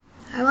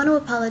I want to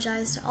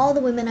apologize to all the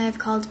women I have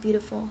called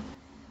beautiful,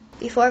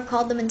 before I've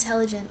called them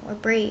intelligent or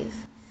brave.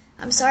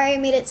 I'm sorry I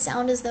made it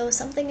sound as though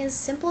something as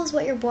simple as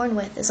what you're born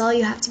with is all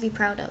you have to be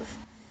proud of,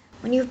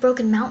 when you've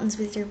broken mountains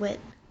with your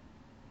wit.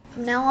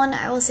 From now on,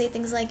 I will say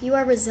things like, you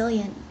are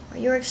resilient, or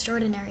you're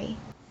extraordinary.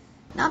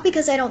 Not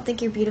because I don't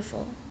think you're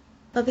beautiful,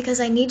 but because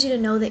I need you to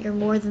know that you're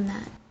more than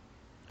that.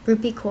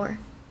 Rupi Kaur.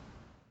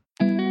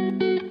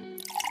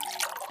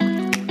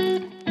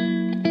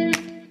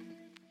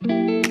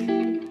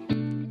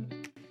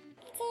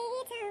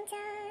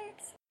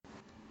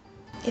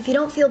 If you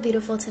don't feel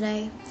beautiful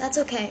today, that's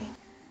okay.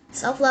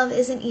 Self-love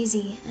isn't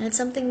easy, and it's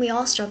something we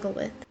all struggle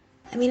with.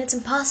 I mean, it's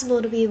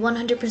impossible to be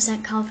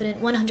 100% confident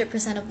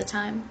 100% of the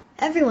time.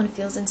 Everyone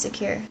feels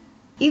insecure.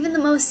 Even the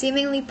most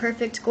seemingly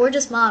perfect,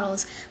 gorgeous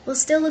models will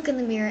still look in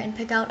the mirror and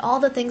pick out all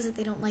the things that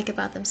they don't like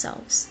about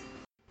themselves.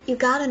 You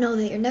gotta know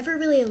that you're never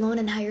really alone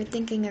in how you're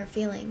thinking or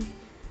feeling.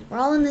 We're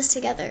all in this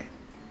together.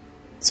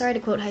 Sorry to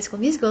quote High School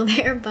Musical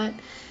there, but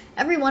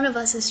every one of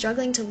us is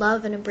struggling to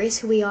love and embrace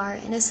who we are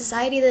in a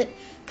society that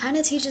kind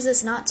of teaches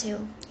us not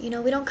to. We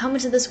don't come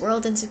into this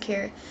world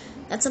insecure.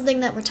 That's something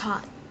that we're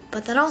taught.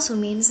 But that also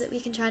means that we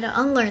can try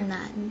to unlearn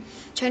that and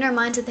train our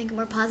mind to think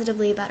more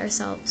positively about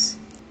ourselves.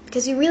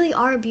 Because you really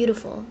are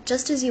beautiful,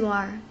 just as you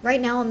are,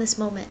 right now in this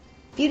moment.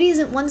 Beauty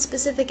isn't one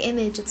specific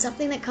image, it's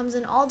something that comes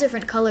in all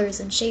different colors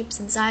and shapes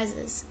and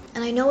sizes.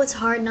 And I know it's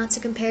hard not to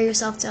compare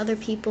yourself to other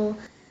people,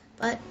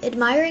 but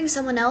admiring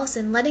someone else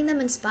and letting them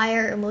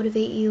inspire or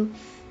motivate you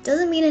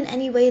doesn't mean in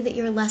any way that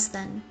you're less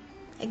than.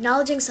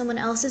 Acknowledging someone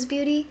else's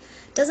beauty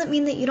doesn't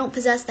mean that you don't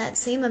possess that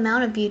same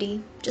amount of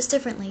beauty, just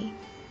differently.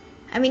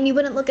 I mean, you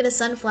wouldn't look at a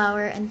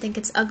sunflower and think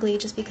it's ugly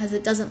just because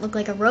it doesn't look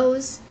like a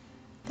rose.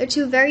 They're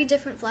two very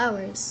different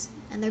flowers,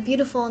 and they're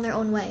beautiful in their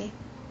own way,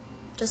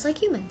 just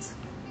like humans.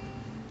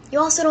 You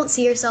also don't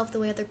see yourself the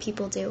way other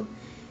people do,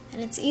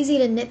 and it's easy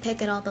to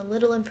nitpick at all the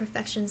little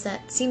imperfections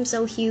that seem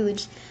so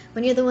huge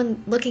when you're the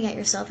one looking at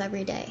yourself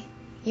every day.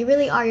 You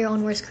really are your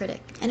own worst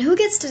critic. And who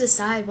gets to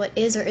decide what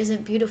is or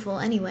isn't beautiful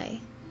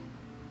anyway?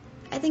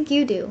 I think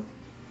you do.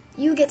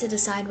 You get to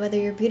decide whether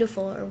you're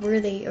beautiful or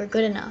worthy or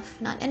good enough,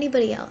 not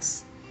anybody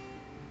else.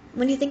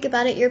 When you think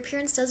about it, your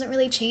appearance doesn't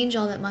really change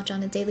all that much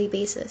on a daily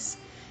basis.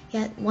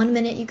 Yet, one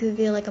minute you could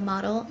feel like a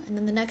model, and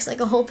then the next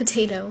like a whole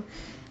potato.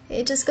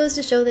 It just goes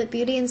to show that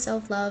beauty and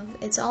self-love,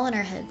 it's all in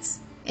our heads.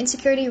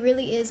 Insecurity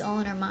really is all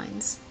in our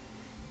minds.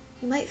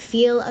 You might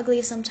feel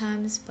ugly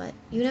sometimes, but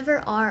you never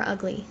are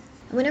ugly.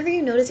 And whenever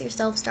you notice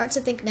yourself start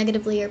to think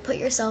negatively or put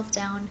yourself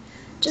down,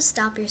 just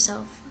stop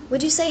yourself.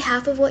 Would you say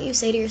half of what you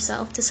say to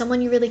yourself to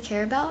someone you really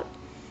care about?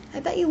 I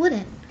bet you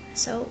wouldn't.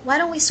 So why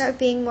don't we start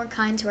being more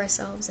kind to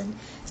ourselves and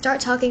start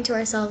talking to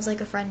ourselves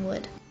like a friend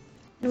would?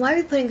 And why are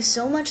we putting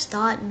so much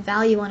thought and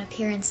value on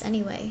appearance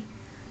anyway?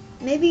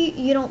 Maybe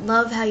you don't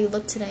love how you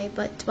look today,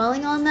 but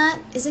dwelling on that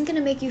isn't going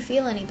to make you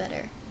feel any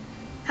better.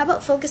 How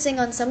about focusing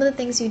on some of the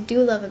things you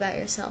do love about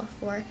yourself,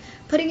 or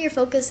putting your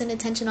focus and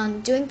attention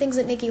on doing things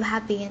that make you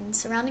happy and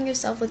surrounding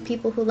yourself with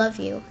people who love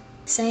you?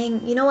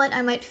 Saying, you know what,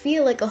 I might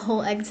feel like a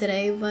whole egg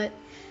today, but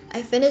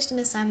I finished an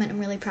assignment I'm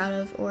really proud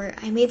of, or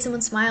I made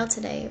someone smile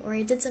today, or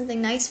I did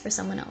something nice for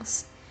someone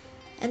else.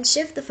 And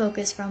shift the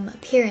focus from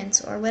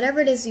appearance or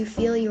whatever it is you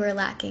feel you are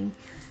lacking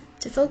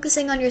to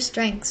focusing on your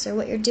strengths or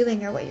what you're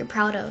doing or what you're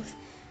proud of.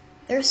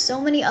 There are so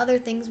many other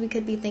things we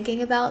could be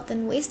thinking about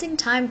than wasting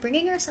time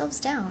bringing ourselves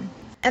down.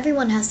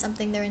 Everyone has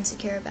something they're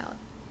insecure about.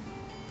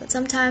 But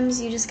sometimes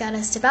you just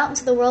gotta step out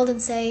into the world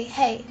and say,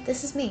 hey,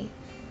 this is me.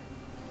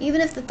 Even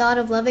if the thought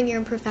of loving your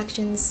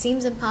imperfections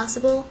seems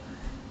impossible,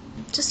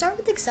 just start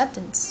with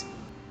acceptance.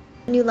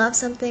 When you love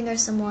something or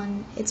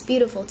someone, it's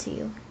beautiful to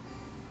you.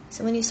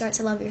 So when you start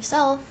to love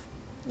yourself,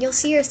 you'll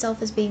see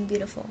yourself as being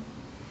beautiful.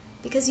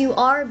 Because you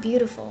are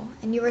beautiful,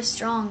 and you are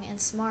strong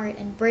and smart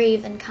and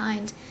brave and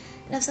kind,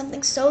 and have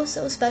something so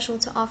special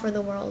to offer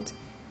the world,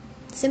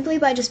 simply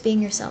by just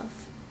being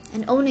yourself,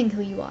 and owning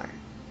who you are.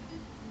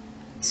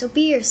 So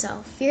be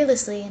yourself,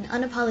 fearlessly and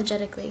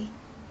unapologetically.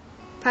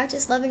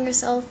 Practice loving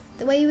yourself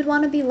the way you would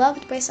want to be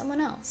loved by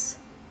someone else,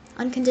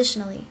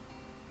 unconditionally.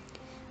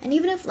 And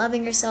even if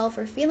loving yourself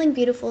or feeling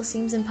beautiful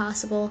seems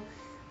impossible,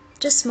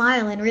 just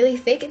smile and really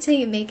fake it till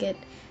you make it.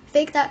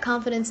 Fake that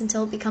confidence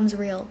until it becomes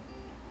real.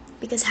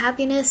 Because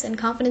happiness and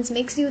confidence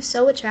makes you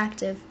so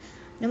attractive,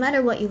 no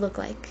matter what you look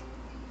like.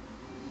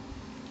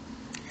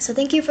 So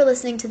thank you for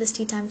listening to this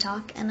Tea Time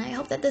Talk, and I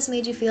hope that this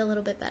made you feel a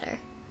little bit better.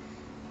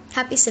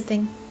 Happy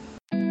sipping.